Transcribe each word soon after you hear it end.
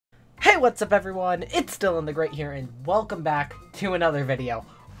Hey, what's up everyone? It's DylanTheGreat here and welcome back to another video.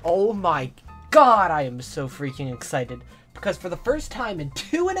 Oh my god, I am so freaking excited because for the first time in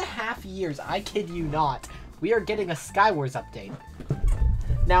 2.5 years, I kid you not, we are getting a Skywars update.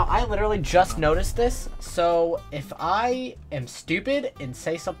 Now, I literally just noticed this, so if I am stupid and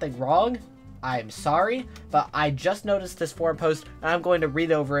say something wrong, I'm sorry, but I just noticed this forum post and I'm going to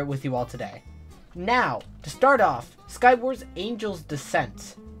read over it with you all today. Now, to start off, Skywars Angel's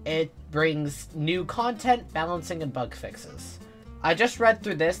Descent. It brings new content, balancing, and bug fixes. I just read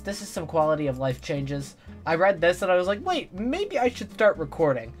through this. This is some quality of life changes. I read this and I was like, wait, maybe I should start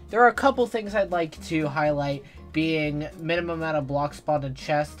recording. There are a couple things I'd like to highlight, being minimum amount of block spotted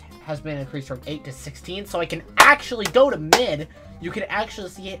chest has been increased from 8 to 16, so I can actually go to mid. You can actually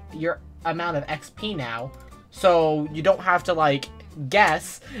see your amount of XP now, so you don't have to, like,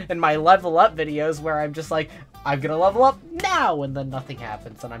 guess in my level up videos where I'm just like, I'm gonna level up now, and then nothing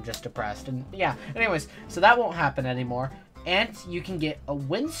happens, and I'm just depressed. And yeah, anyways, so that won't happen anymore. And you can get a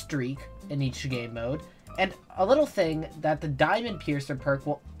win streak in each game mode, and a little thing that the Diamond Piercer perk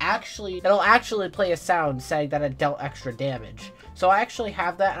will actually play a sound saying that it dealt extra damage. So I actually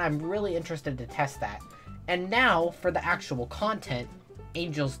have that, and I'm really interested to test that. And now for the actual content,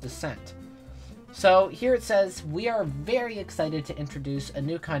 Angel's Descent. So here it says, we are very excited to introduce a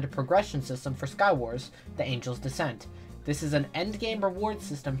new kind of progression system for Skywars, the Angel's Descent. This is an endgame reward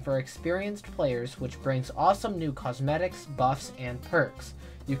system for experienced players which brings awesome new cosmetics, buffs, and perks.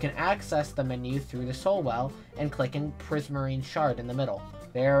 You can access the menu through the Soul Well and clicking Prismarine Shard in the middle.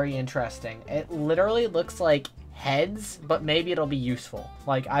 Very interesting. It literally looks like heads, but maybe it'll be useful.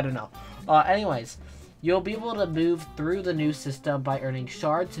 Like, I don't know. Anyways, you'll be able to move through the new system by earning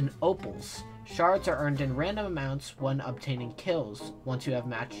shards and opals. Shards are earned in random amounts when obtaining kills, once you have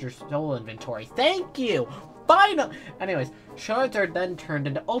matched your soul inventory. Thank you! Final! Anyways, shards are then turned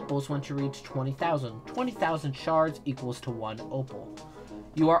into opals once you reach 20,000. 20,000 shards equals to 1 opal.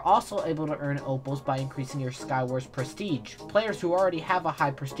 You are also able to earn opals by increasing your Skywars prestige. Players who already have a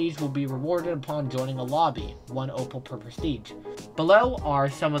high prestige will be rewarded upon joining a lobby, 1 opal per prestige. Below are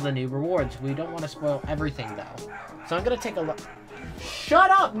some of the new rewards. We don't want to spoil everything though. So I'm going to take a look.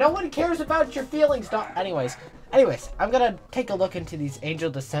 Shut up! No one cares about your feelings, Anyways, I'm gonna take a look into these Angel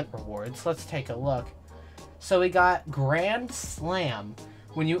Descent rewards. Let's take a look. So we got Grand Slam.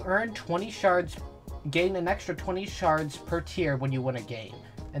 When you earn 20 shards, gain an extra 20 shards per tier when you win a game.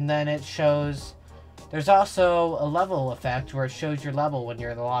 And then it shows, there's also a level effect where it shows your level when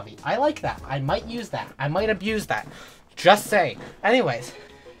you're in the lobby. I like that. I might use that. I might abuse that. Just saying. Anyways.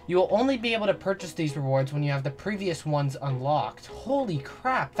 You will only be able to purchase these rewards when you have the previous ones unlocked. Holy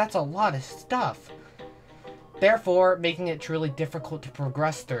crap, that's a lot of stuff. Therefore, making it truly difficult to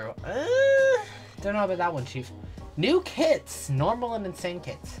progress through. Don't know about that one, Chief. New kits, normal and insane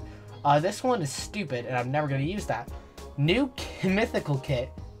kits. This one is stupid, and I'm never going to use that. New mythical kit,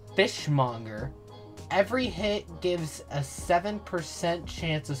 Fishmonger. Every hit gives a 7%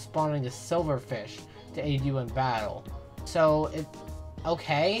 chance of spawning a silverfish to aid you in battle. So,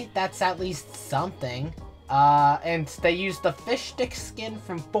 okay, that's at least something. And they use the fish stick skin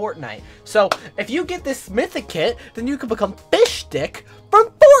from Fortnite. So, if you get this mythic kit, then you can become fish stick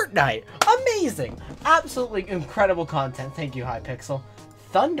from Fortnite. Amazing. Absolutely incredible content. Thank you, Hypixel.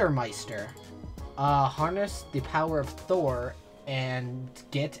 Thundermeister. Harness the power of Thor and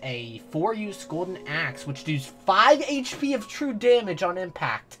get a 4-use golden axe, which does 5 HP of true damage on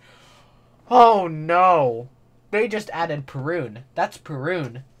impact. Oh, no. They just added Perun. That's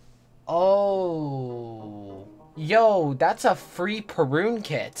Perun. Oh. Yo, that's a free Perun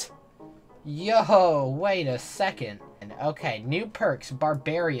kit. Yo, wait a second. Okay, new perks.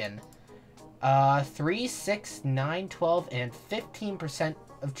 Barbarian. 3, 6, 9, 12, and 15%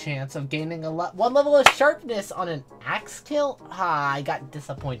 of chance of gaining 1 level of sharpness on an axe kill? I got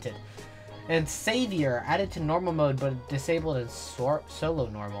disappointed. And Savior, added to normal mode, but disabled in solo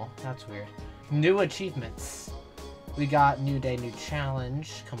normal. That's weird. New achievements. We got New Day, New Challenge,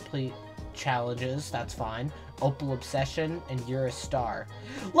 complete challenges, that's fine. Opal Obsession, and You're a Star.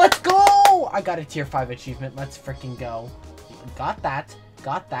 Let's go! I got a tier 5 achievement, let's freaking go. Got that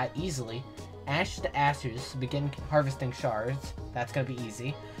easily. Ash to Ashes, begin harvesting shards, that's gonna be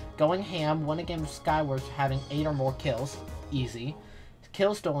easy. Going ham, win a game of Skywars having 8 or more kills, easy.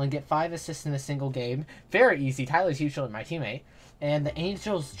 Kill stolen, get 5 assists in a single game, very easy, Tyler's usually my teammate. And the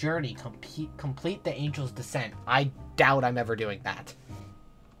Angel's Journey, complete the Angel's Descent. I doubt I'm ever doing that.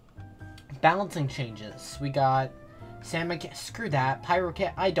 Balancing changes. We got Salmon Kit, screw that. Pyro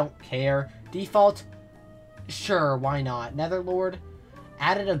Kit, I don't care. Default, sure, why not. Netherlord,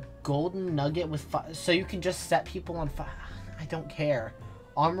 added a golden nugget with so you can just set people on fire. I don't care.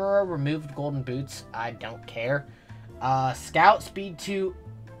 Armorer removed golden boots. I don't care. Scout speed 2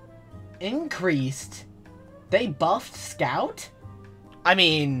 increased. They buffed Scout? I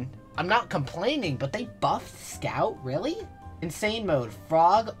mean, I'm not complaining, but they buffed Scout? Really? Insane mode.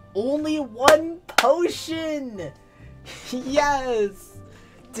 Frog, only 1 potion! Yes!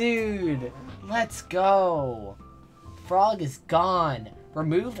 Dude, let's go. Frog is gone.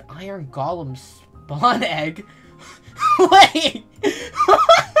 Removed iron golem spawn egg. Wait!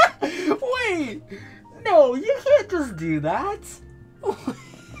 Wait! No, you can't just do that.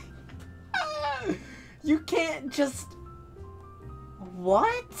 You can't just...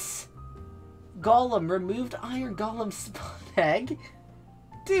 What? Golem, removed iron golem spawn egg?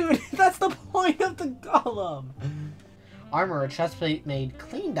 Dude, that's the point of the golem. Armor, chestplate made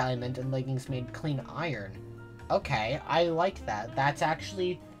clean diamond, and leggings made clean iron. Okay, I like that. That's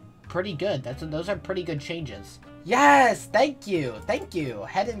actually pretty good. Those are pretty good changes. Yes! Thank you! Thank you!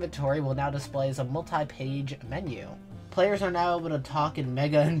 Head inventory will now display as a multi-page menu. Players are now able to talk in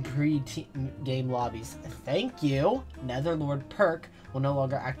mega and pre-game lobbies. Thank you! Netherlord perk will no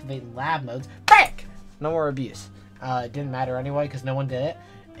longer activate in lab modes. Frick! No more abuse. It didn't matter anyway because no one did it.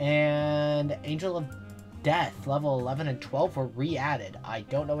 And Angel of Death, level 11 and 12 were re-added. I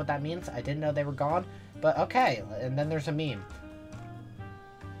don't know what that means. I didn't know they were gone. But okay, and then there's a meme.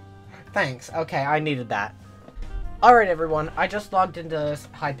 Thanks. Okay, I needed that. Alright everyone, I just logged into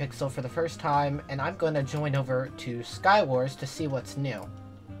Hypixel for the first time, and I'm going to join over to Skywars to see what's new.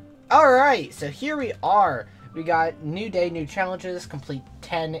 Alright, so here we are. We got new day, new challenges, complete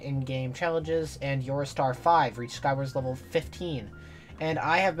 10 in-game challenges, and you're a star 5, reach Skywars level 15. And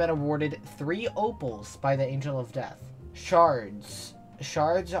I have been awarded 3 opals by the Angel of Death. Shards.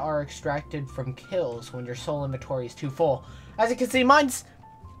 Shards are extracted from kills when your soul inventory is too full. As you can see, mine's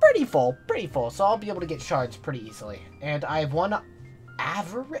pretty full, so I'll be able to get shards pretty easily. And I have won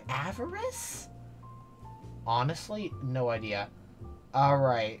Avarice? Honestly, no idea.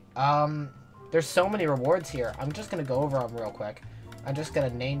 Alright, there's so many rewards here. I'm just gonna go over them real quick. I'm just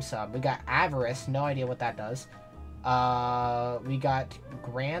gonna name some. We got Avarice, no idea what that does. We got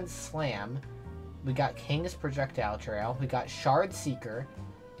Grand Slam. We got King's Projectile Trail. We got Shard Seeker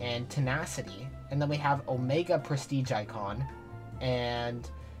and Tenacity. And then we have Omega Prestige Icon. And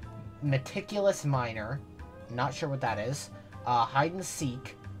Meticulous Miner. Not sure what that is. Hide and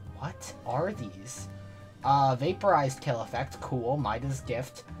Seek. What are these? Vaporized Kill Effect. Cool. Midas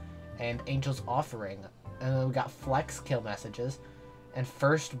Gift. And Angel's Offering. And then we got Flex Kill Messages. And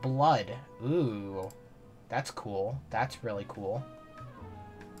First Blood. Ooh. That's cool. That's really cool.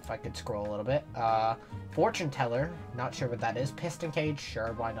 If I could scroll a little bit. Fortune Teller. Not sure what that is. Piston Cage.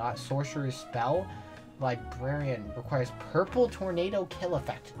 Sure, why not? Sorcerer's Spell. Librarian requires Purple Tornado Kill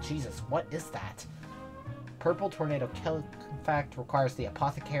Effect. Jesus, what is that? Purple Tornado Kill Effect requires the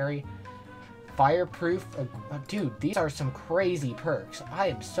Apothecary. Fireproof. Dude, these are some crazy perks. I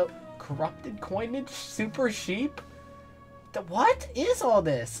am so... Corrupted Coinage? Super Sheep? What is all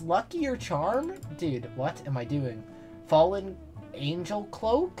this? Lucky or Charm? Dude, what am I doing? Fallen Angel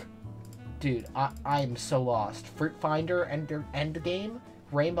Cloak? Dude, I am so lost. Fruit Finder, Endgame,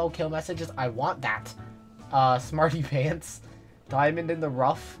 Rainbow Kill Messages. I want that. Smarty Pants, Diamond in the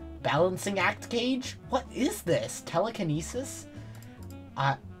Rough, Balancing Act Cage? What is this? Telekinesis?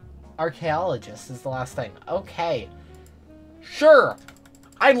 Archaeologist is the last thing. Okay. Sure.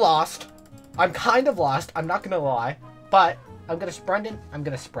 I'm lost. I'm kind of lost. I'm not gonna lie. But I'm gonna spend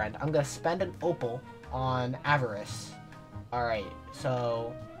an opal on Avarice. Alright,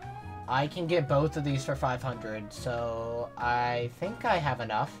 so I can get both of these for 500, so I think I have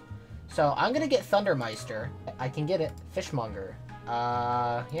enough. So I'm gonna get Thundermeister. I can get it. Fishmonger.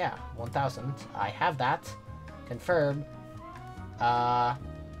 Yeah, 1,000. I have that. Confirm.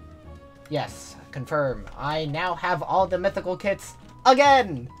 Yes, confirm. I now have all the mythical kits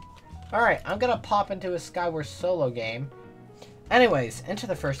again! Alright, I'm gonna pop into a Skywars solo game. Anyways, into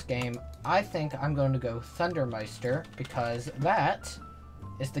the first game, I think I'm going to go Thundermeister, because that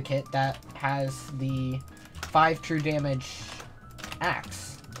is the kit that has the 5 true damage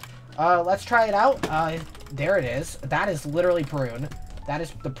axe. Let's try it out. There it is. That is literally Prune. That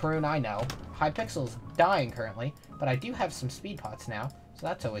is the Prune I know. Hypixel's dying currently, but I do have some speed pots now, so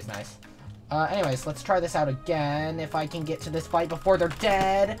that's always nice. Anyways, let's try this out again, if I can get to this fight before they're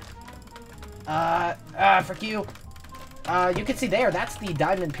dead. Frick you. You can see there, that's the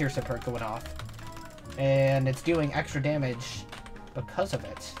Diamond Piercer perk going off. And it's doing extra damage because of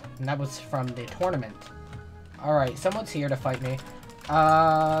it. And that was from the tournament. Alright, someone's here to fight me.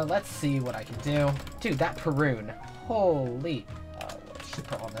 Let's see what I can do. Dude, that Perun. Holy. Let's just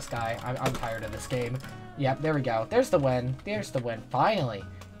put on this guy. I'm tired of this game. Yep, there we go. There's the win. There's the win. Finally.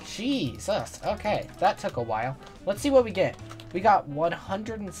 Jesus. Okay, that took a while. Let's see what we get. We got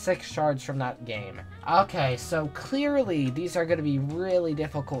 106 shards from that game. Okay, so clearly these are going to be really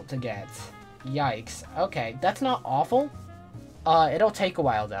difficult to get. Yikes. Okay, that's not awful. It'll take a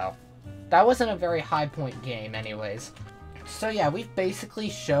while, though. That wasn't a very high point game anyways. So yeah, we've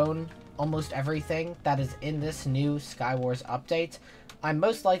basically shown almost everything that is in this new Skywars update. I'm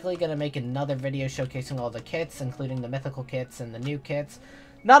most likely going to make another video showcasing all the kits, including the mythical kits and the new kits.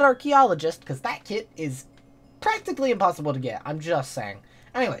 Not Archaeologist, because that kit is practically impossible to get. I'm just saying.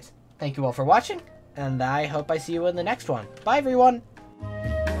 Anyways, thank you all for watching, and I hope I see you in the next one. Bye, everyone!